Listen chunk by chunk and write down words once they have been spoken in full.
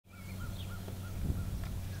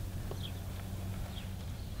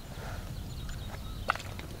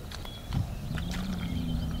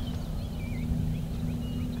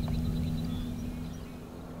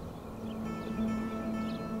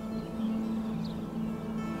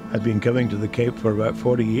I've been coming to the Cape for about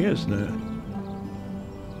 40 years now.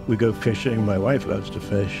 We go fishing. My wife loves to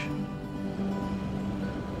fish.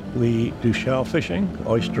 We do shell fishing,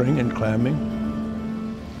 oystering and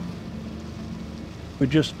clamming. We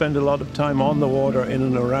just spend a lot of time on the water, in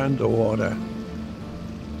and around the water.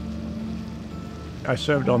 I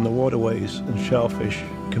served on the Waterways and Shellfish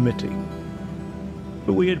Committee.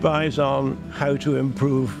 But we advise on how to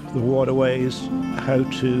improve the waterways, how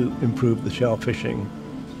to improve the shell fishing.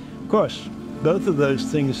 Of course, both of those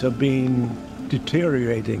things have been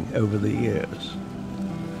deteriorating over the years.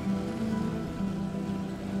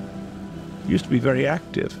 Used to be very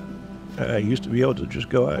active. I used to be able to just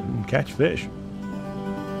go out and catch fish.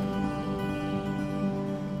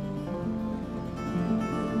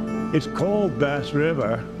 It's called Bass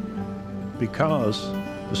River because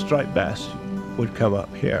the striped bass would come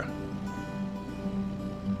up here.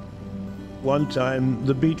 One time,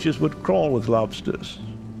 the beaches would crawl with lobsters.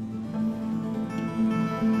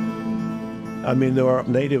 I mean, there were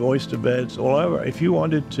native oyster beds all over. If you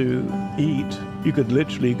wanted to eat, you could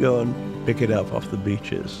literally go and pick it up off the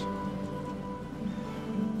beaches.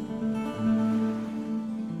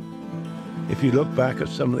 If you look back at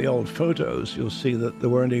some of the old photos, you'll see that there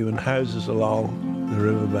weren't even houses along the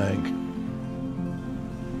riverbank.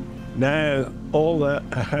 Now, all the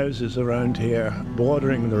houses around here,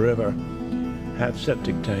 bordering the river, have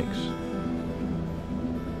septic tanks.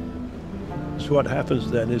 So what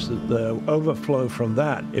happens then is that the overflow from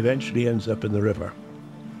that eventually ends up in the river.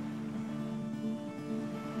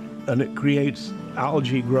 And it creates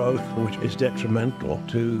algae growth, which is detrimental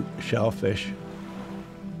to shellfish.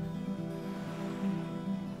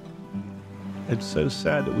 It's so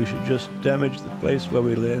sad that we should just damage the place where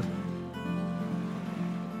we live.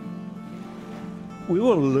 We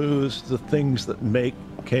will lose the things that make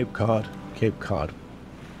Cape Cod, Cape Cod.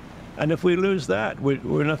 And if we lose that,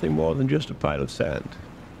 we're nothing more than just a pile of sand.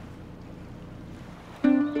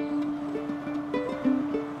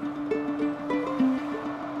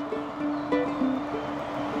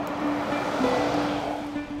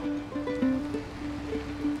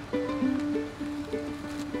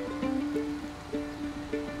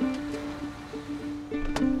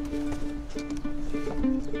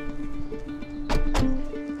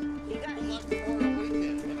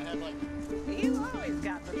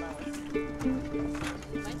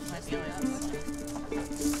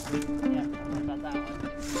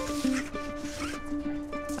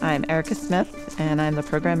 I'm Erica Smith, and I'm the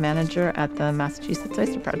program manager at the Massachusetts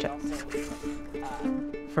Oyster Project.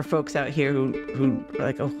 For folks out here who are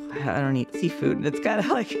like, oh, I don't eat seafood, it's kind of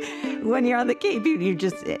like when you're on the Cape,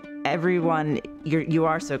 you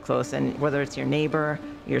are so close, and whether it's your neighbor,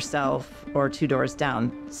 yourself, or 2 doors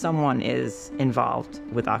down, someone is involved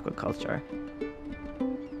with aquaculture.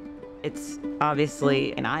 It's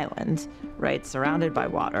obviously an island, right, surrounded by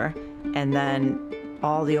water, and then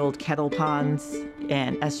all the old kettle ponds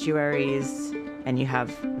and estuaries, and you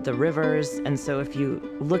have the rivers. And so if you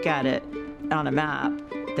look at it on a map,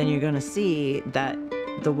 then you're going to see that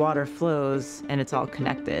the water flows and it's all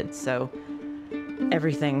connected. So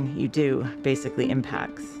everything you do basically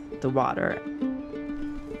impacts the water.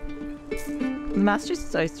 The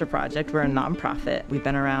Massachusetts Oyster Project, we're a nonprofit. We've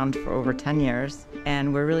been around for over 10 years,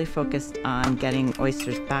 and we're really focused on getting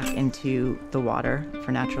oysters back into the water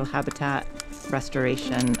for natural habitat,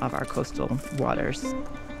 restoration of our coastal waters.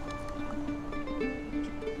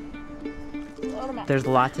 There's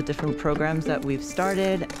lots of different programs that we've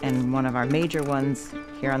started, and one of our major ones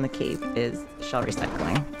here on the Cape is shell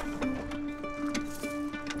recycling.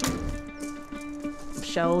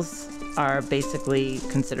 Shells are basically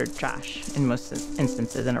considered trash in most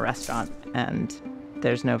instances in a restaurant, and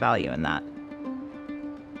there's no value in that.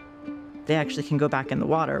 They actually can go back in the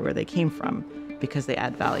water where they came from because they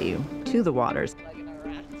add value to the waters.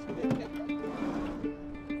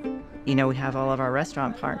 You know, we have all of our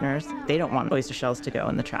restaurant partners. They don't want oyster shells to go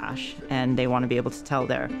in the trash, and they want to be able to tell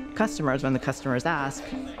their customers when the customers ask,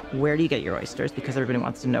 where do you get your oysters? Because everybody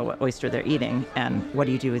wants to know what oyster they're eating, and what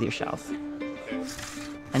do you do with your shells?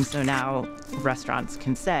 And so now restaurants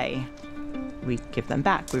can say, we give them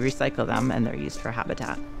back, we recycle them, and they're used for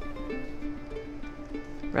habitat.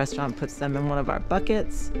 Restaurant puts them in one of our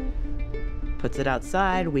buckets, puts it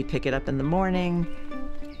outside, we pick it up in the morning,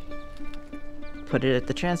 put it at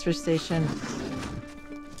the transfer station,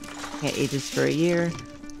 it ages for a year,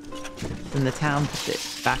 then the town puts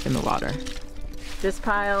it back in the water. This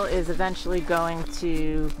pile is eventually going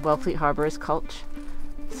to Wellfleet Harbor's Culch,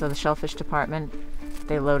 so the shellfish department.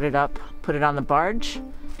 They load it up, put it on the barge,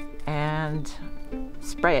 and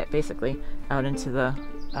spray it basically out into the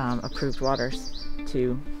approved waters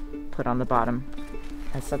to put on the bottom.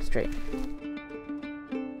 as substrate.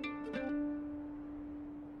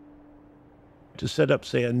 To set up,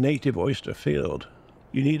 say, a native oyster field,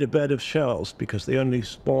 you need a bed of shells because they only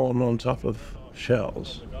spawn on top of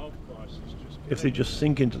shells. If they just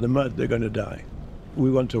sink into the mud, they're going to die. We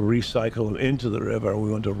want to recycle them into the river. We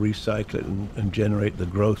want to recycle it and generate the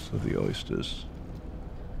growth of the oysters.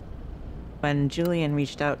 When Julian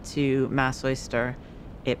reached out to Mass Oyster,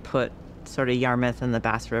 it put sort of Yarmouth and the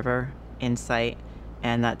Bass River in sight,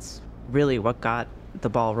 and that's really what got the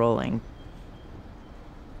ball rolling.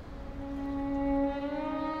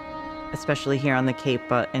 Especially here on the Cape,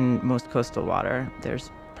 but in most coastal water, there's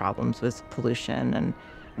problems with pollution, and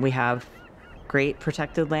we have great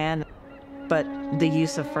protected land, but the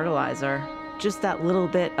use of fertilizer, just that little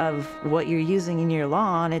bit of what you're using in your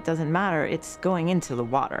lawn, it doesn't matter, it's going into the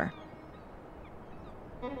water.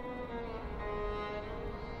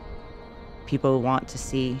 People want to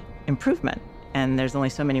see improvement, and there's only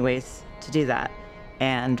so many ways to do that.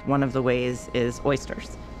 And one of the ways is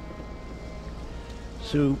oysters.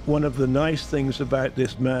 So one of the nice things about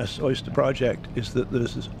this Mass Oyster Project is that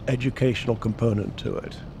there's this educational component to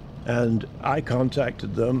it. And I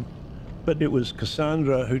contacted them, but it was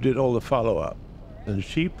Cassandra who did all the follow-up, and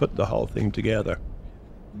she put the whole thing together.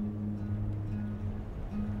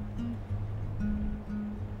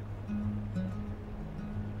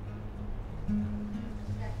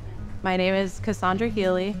 My name is Cassandra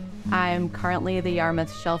Healy. I'm currently the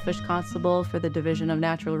Yarmouth Shellfish Constable for the Division of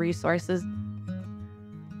Natural Resources.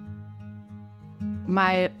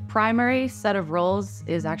 My primary set of roles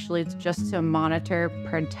is actually just to monitor,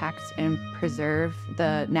 protect, and preserve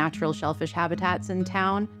the natural shellfish habitats in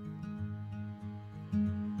town.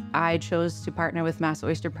 I chose to partner with Mass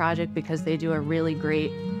Oyster Project because they do a really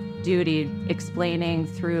great duty explaining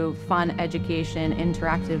through fun education,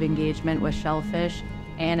 interactive engagement with shellfish.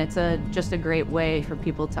 And it's just a great way for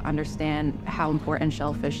people to understand how important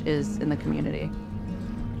shellfish is in the community.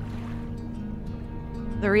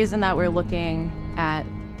 The reason that we're looking at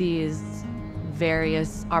these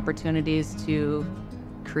various opportunities to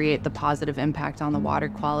create the positive impact on the water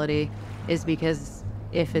quality is because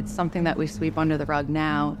if it's something that we sweep under the rug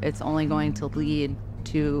now, it's only going to lead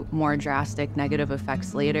to more drastic negative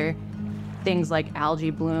effects later. Things like algae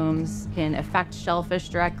blooms can affect shellfish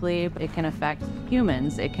directly. It can affect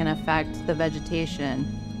humans. It can affect the vegetation.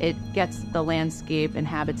 It gets the landscape and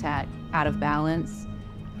habitat out of balance.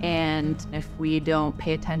 And if we don't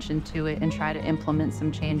pay attention to it and try to implement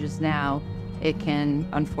some changes now, it can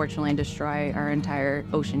unfortunately destroy our entire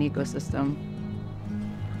ocean ecosystem.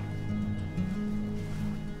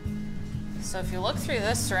 So if you look through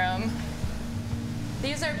this room,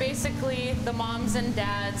 these are basically the moms and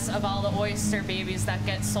dads of all the oyster babies that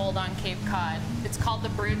get sold on Cape Cod. It's called the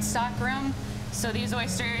broodstock room. So these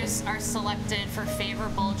oysters are selected for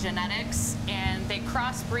favorable genetics, and they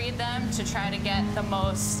crossbreed them to try to get the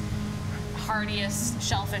most hardiest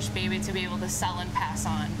shellfish baby to be able to sell and pass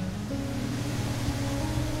on.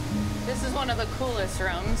 This is one of the coolest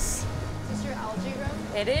rooms. Is this your algae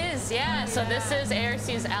room? It is, yeah. So this is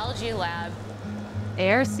ARC's algae lab.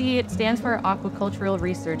 ARC stands for Aquacultural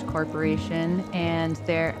Research Corporation, and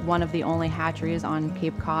they're one of the only hatcheries on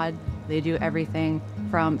Cape Cod. They do everything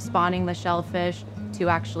from spawning the shellfish to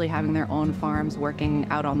actually having their own farms working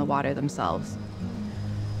out on the water themselves.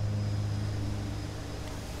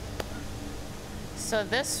 So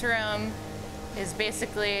this room is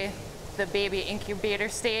basically the baby incubator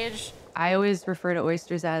stage. I always refer to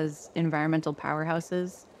oysters as environmental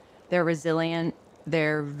powerhouses. They're resilient.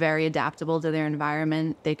 They're very adaptable to their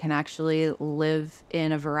environment. They can actually live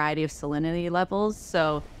in a variety of salinity levels,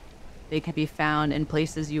 so they can be found in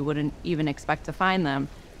places you wouldn't even expect to find them.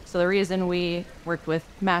 So the reason we worked with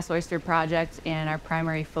Mass Oyster Project and our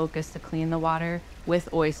primary focus to clean the water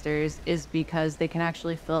with oysters is because they can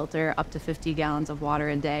actually filter up to 50 gallons of water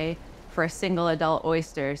a day for a single adult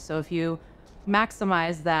oyster. So if you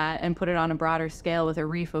maximize that and put it on a broader scale with a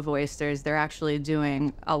reef of oysters, they're actually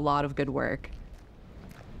doing a lot of good work.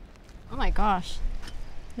 Oh my gosh,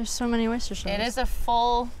 there's so many oyster shells. It is a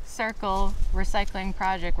full circle recycling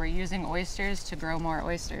project. We're using oysters to grow more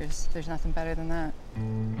oysters. There's nothing better than that.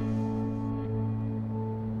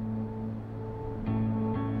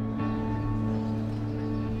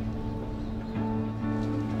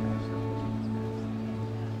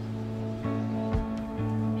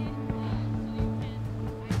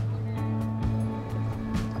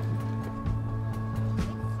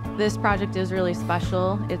 This project is really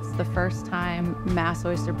special. It's the first time Mass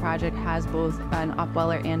Oyster Project has both an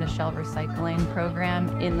upweller and a shell recycling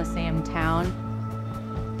program in the same town.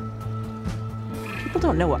 People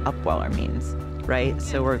don't know what upweller means. right?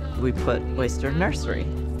 So we put oyster nursery.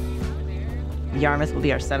 Yarmouth will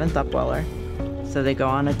be our 7th upweller. So they go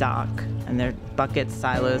on a dock, and they're buckets,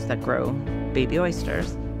 silos that grow baby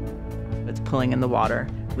oysters. It's pulling in the water.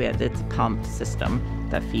 It's a pump system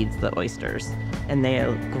that feeds the oysters, and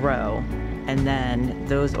they'll grow. And then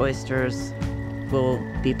those oysters will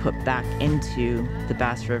be put back into the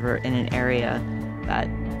Bass River in an area that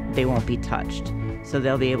they won't be touched. So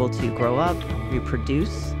they'll be able to grow up,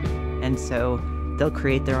 reproduce, and so they'll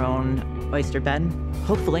create their own oyster bed.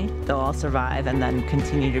 Hopefully, they'll all survive and then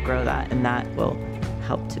continue to grow that, and that will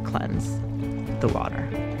help to cleanse the water.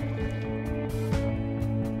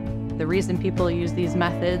 The reason people use these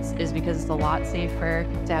methods is because it's a lot safer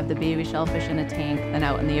to have the baby shellfish in a tank than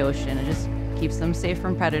out in the ocean. It just keeps them safe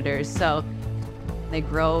from predators. So they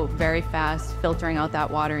grow very fast, filtering out that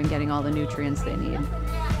water and getting all the nutrients they need.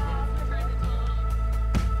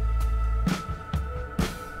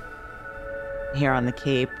 Here on the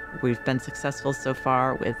Cape, we've been successful so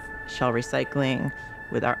far with shell recycling,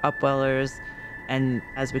 with our upwellers, and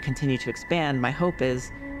as we continue to expand, my hope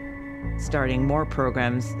is starting more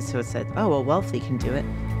programs so it said, oh, well, Wealthy can do it,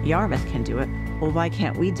 Yarmouth can do it, well, why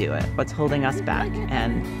can't we do it? What's holding us back?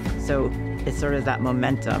 And so it's sort of that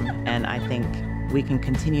momentum, and I think we can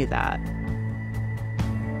continue that.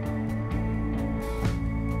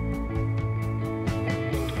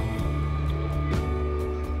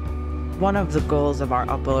 One of the goals of our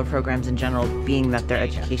upweller programs in general, being that they're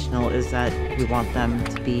educational, is that we want them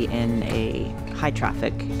to be in a high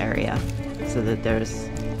traffic area so that there's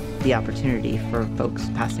the opportunity for folks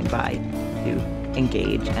passing by to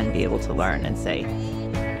engage and be able to learn and say,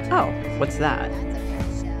 oh, what's that?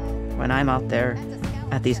 When I'm out there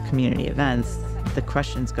at these community events, the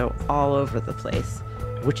questions go all over the place,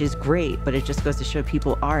 which is great, but it just goes to show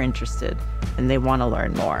people are interested and they want to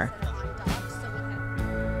learn more.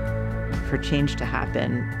 For change to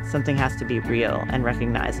happen, something has to be real and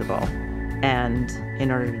recognizable. And in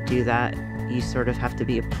order to do that, you sort of have to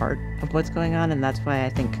be a part of what's going on. And that's why I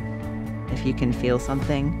think if you can feel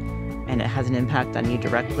something and it has an impact on you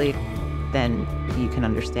directly, then you can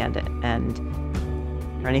understand it. And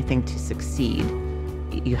for anything to succeed,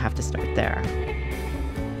 you have to start there.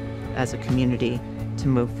 As a community, to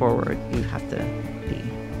move forward, you have to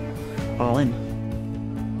be all in.